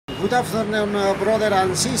Good afternoon, brother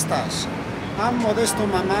and sisters. I'm Modesto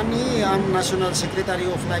Mamani. I'm National Secretary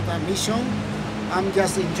of Life and Mission. I'm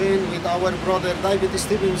just enjoying with our brother David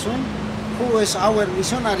Stevenson, who is our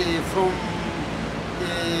missionary from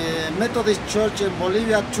the Methodist Church of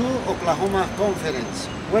Bolivia to Oklahoma Conference.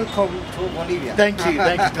 Welcome to Bolivia. Thank you,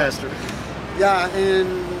 Pastor. Yeah,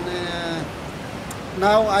 and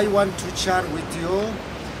now I want to share with you,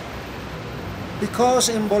 because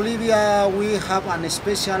in Bolivia we have a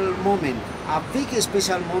special moment, a big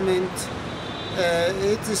special moment.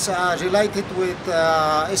 It is related with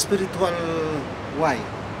spiritual way.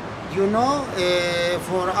 You know,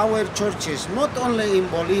 for our churches, not only in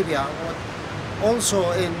Bolivia, but also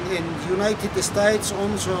in United States,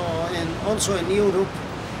 also in Europe,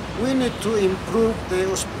 we need to improve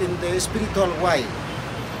in the spiritual way.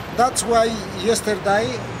 That's why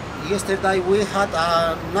yesterday we had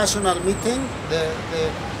a national meeting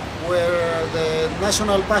where the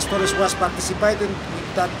national pastors was participating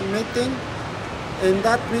with that meeting. In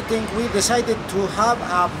that meeting we decided to have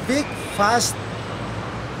a big fast.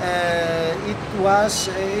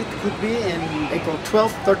 It could be in April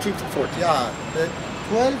 12th, 13th, and 14th. Yeah, the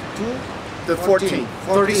 12th to the 14th.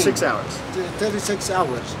 36 hours. 36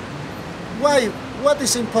 hours. Why? What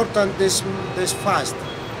is important this fast?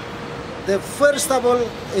 The first of all,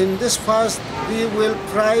 in this fast we will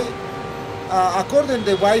pray according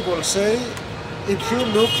to the Bible. Say, if you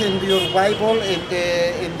look in your Bible in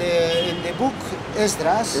the book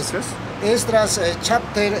Esdras,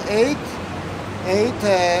 chapter 8,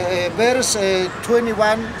 verse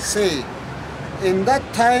 21 say, in that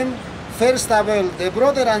time, first of all, the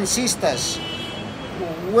brothers and sisters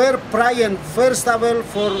were praying first of all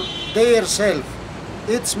for their self.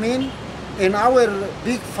 It means in our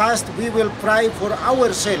big fast we will pray for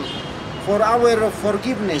ourselves, for our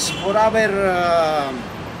forgiveness, for our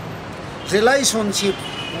relationship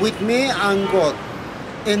with me and God.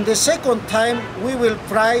 In the second time we will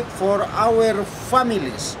pray for our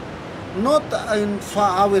families, not in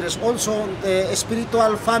ours, also the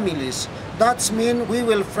spiritual families. That means we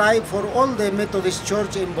will pray for all the Methodist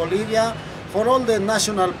Church in Bolivia, for all the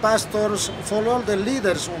national pastors, for all the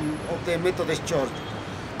leaders of the Methodist Church.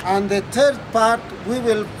 And the third part, we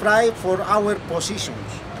will pray for our positions.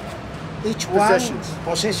 Each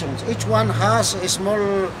one has a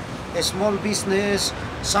small business.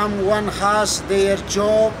 Someone has their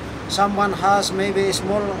job. Someone has maybe a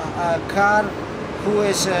small car, who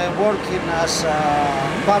is working as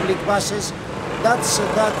public buses. That's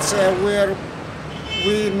where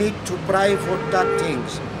we need to pray for that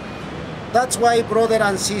things. That's why, brothers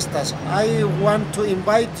and sisters, I want to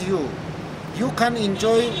invite you. You can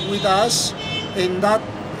enjoy with us in that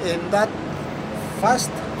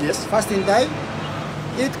fast. Yes. Fasting day.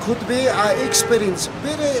 It could be an experience,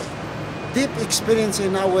 very deep experience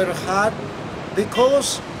in our heart,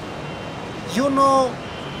 because you know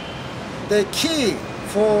the key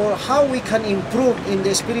for how we can improve in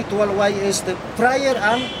the spiritual way is the prayer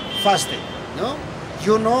and fasting. No,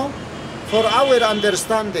 you know, for our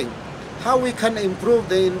understanding, how we can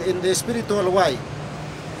improve in the spiritual way.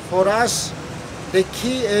 For us, the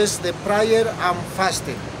key is the prayer and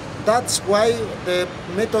fasting. That's why the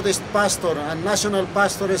Methodist pastor and national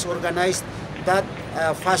pastors organized that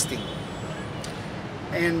fasting.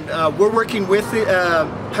 And we're working with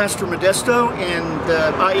Pastor Modesto and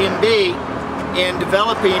the INB in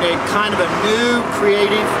developing a kind of a new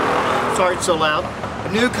creative, sorry it's so loud,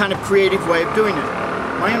 a new kind of creative way of doing it.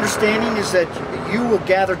 My understanding is that you will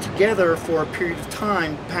gather together for a period of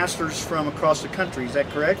time pastors from across the country, is that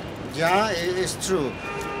correct? Yeah, it is true.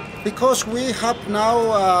 Because we have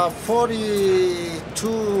now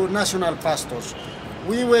 42 national pastors.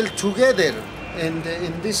 We were together in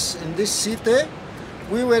this city.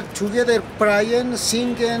 We were together praying,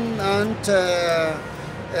 singing, and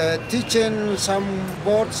teaching some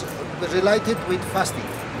words related with fasting.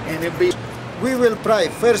 And we will pray,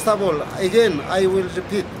 first of all, again, I will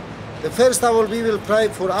repeat. The first of all, we will pray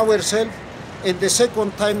for ourselves. In the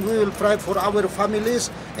second time, we will pray for our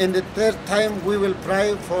families. And the third time, we will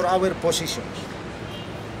pray for our positions.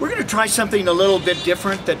 We're going to try something a little bit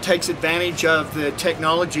different that takes advantage of the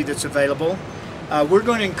technology that's available. We're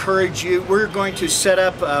going to encourage you. We're going to set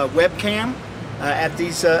up a webcam at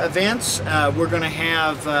these events. We're going to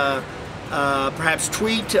have perhaps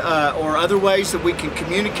tweet or other ways that we can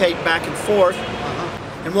communicate back and forth.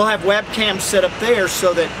 And we'll have webcams set up there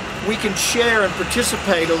so that we can share and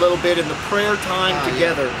participate a little bit in the prayer time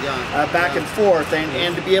together, back and forth,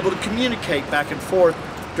 and to be able to communicate back and forth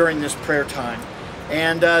during this prayer time.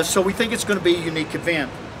 And so we think it's going to be a unique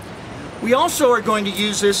event. We also are going to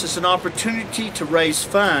use this as an opportunity to raise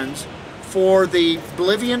funds for the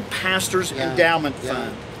Bolivian Pastors Endowment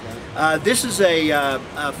Fund. This is a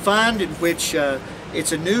fund in which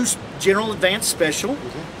it's a new general advance special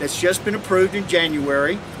that's just been approved in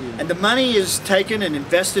January, and the money is taken and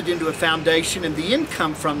invested into a foundation, and the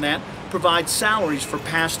income from that provides salaries for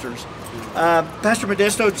pastors. Pastor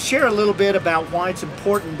Modesto, share a little bit about why it's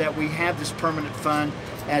important that we have this permanent fund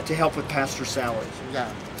to help with pastor salaries. Yeah.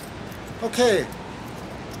 Okay.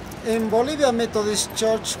 In Bolivia Methodist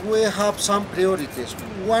Church, we have some priorities.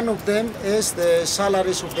 One of them is the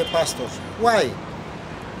salaries of the pastors. Why?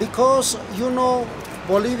 Because, you know,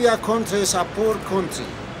 Bolivia country is a poor country.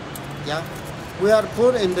 Yeah, we are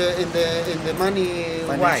poor in the money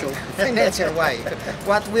financial way.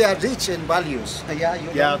 But we are rich in values. Yeah,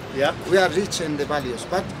 you know, we are rich in the values.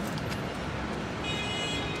 But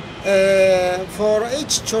for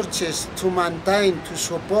each churches to maintain, to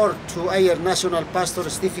support, to hire national pastors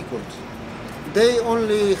is difficult. They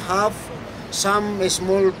only have some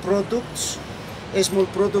small products. Small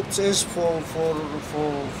products is for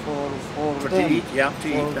to eat,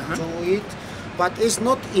 to eat, but it's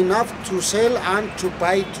not enough to sell and to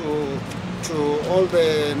buy to all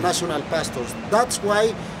the national pastors. That's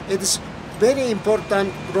why it's very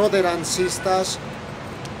important, brothers and sisters,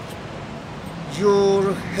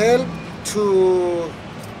 your help to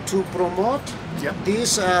promote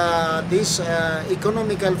this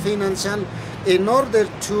economical financial in order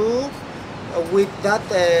to with that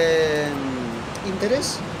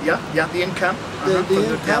interest. The income. The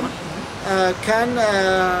income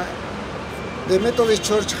the Methodist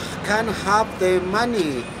Church can have the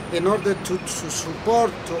money in order to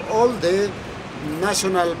support to all the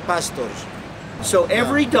national pastors. So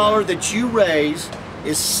every dollar that you raise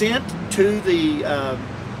is sent to the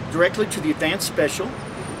directly to the advanced special,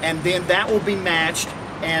 and then that will be matched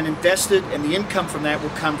and invested, and the income from that will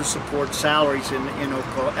come to support salaries in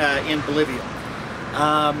Bolivia.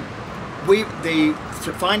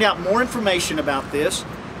 To find out more information about this,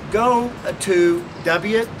 go to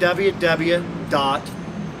www.bokp,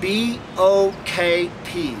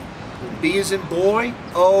 B as in boy,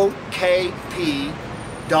 okp.org.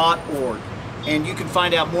 And you can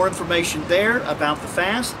find out more information there about the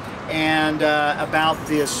fast and about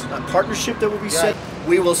this partnership that will be set.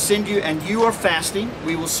 We will send you, and you are fasting,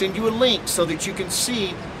 we will send you a link so that you can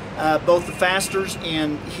see both the fasters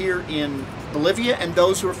here in Bolivia and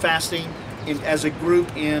those who are fasting as a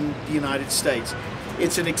group in the United States.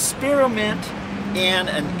 It's an experiment in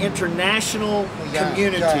an international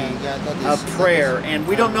community of prayer, and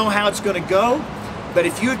we don't know how it's going to go, but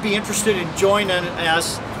if you would be interested in joining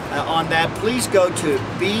us on that, please go to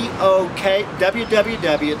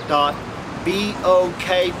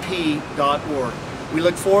www.bokp.org. We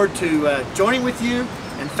look forward to joining with you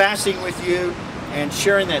and fasting with you and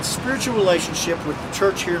sharing that spiritual relationship with the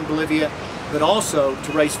church here in Bolivia, but also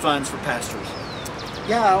to raise funds for pastors.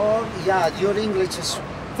 Your English is...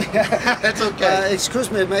 That's okay. Excuse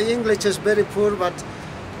me, my English is very poor, but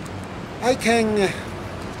I can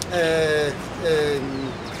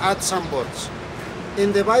add some words.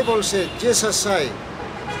 In the Bible said, Jesus said,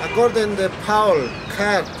 according to Paul,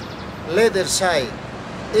 letter say,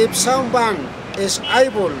 if someone is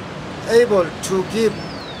able to give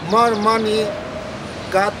more money,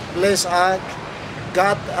 God bless us.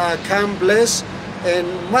 God can bless and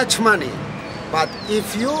much money. But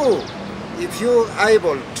if you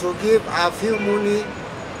able to give a few money,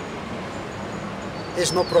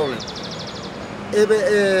 it's no problem.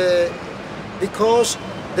 Because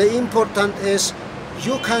the important is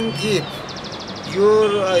you can give your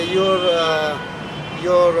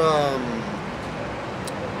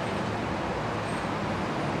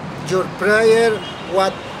prayer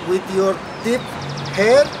with your deep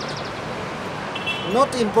heart.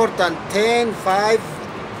 Not important 10, 5,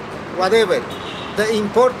 whatever. The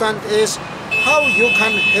important is how you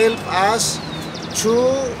can help us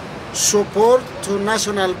to support to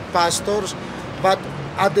national pastors, but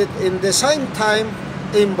in the same time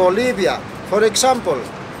in Bolivia. For example,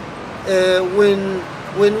 when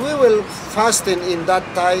we will fasting in that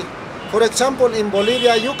time, for example in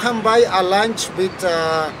Bolivia you can buy a lunch with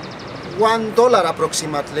 $1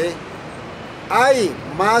 approximately. I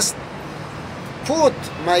must put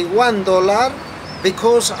my $1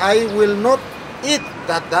 because I will not eat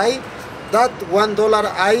that day. That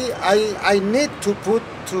 $1 I need to put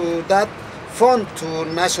to that fund to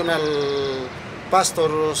national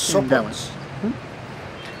pastor support.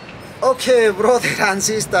 Okay, brothers and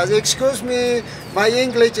sisters, excuse me, my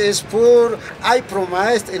English is poor. I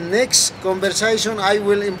promised in next conversation I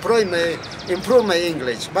will improve my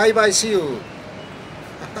English. Bye bye, see you.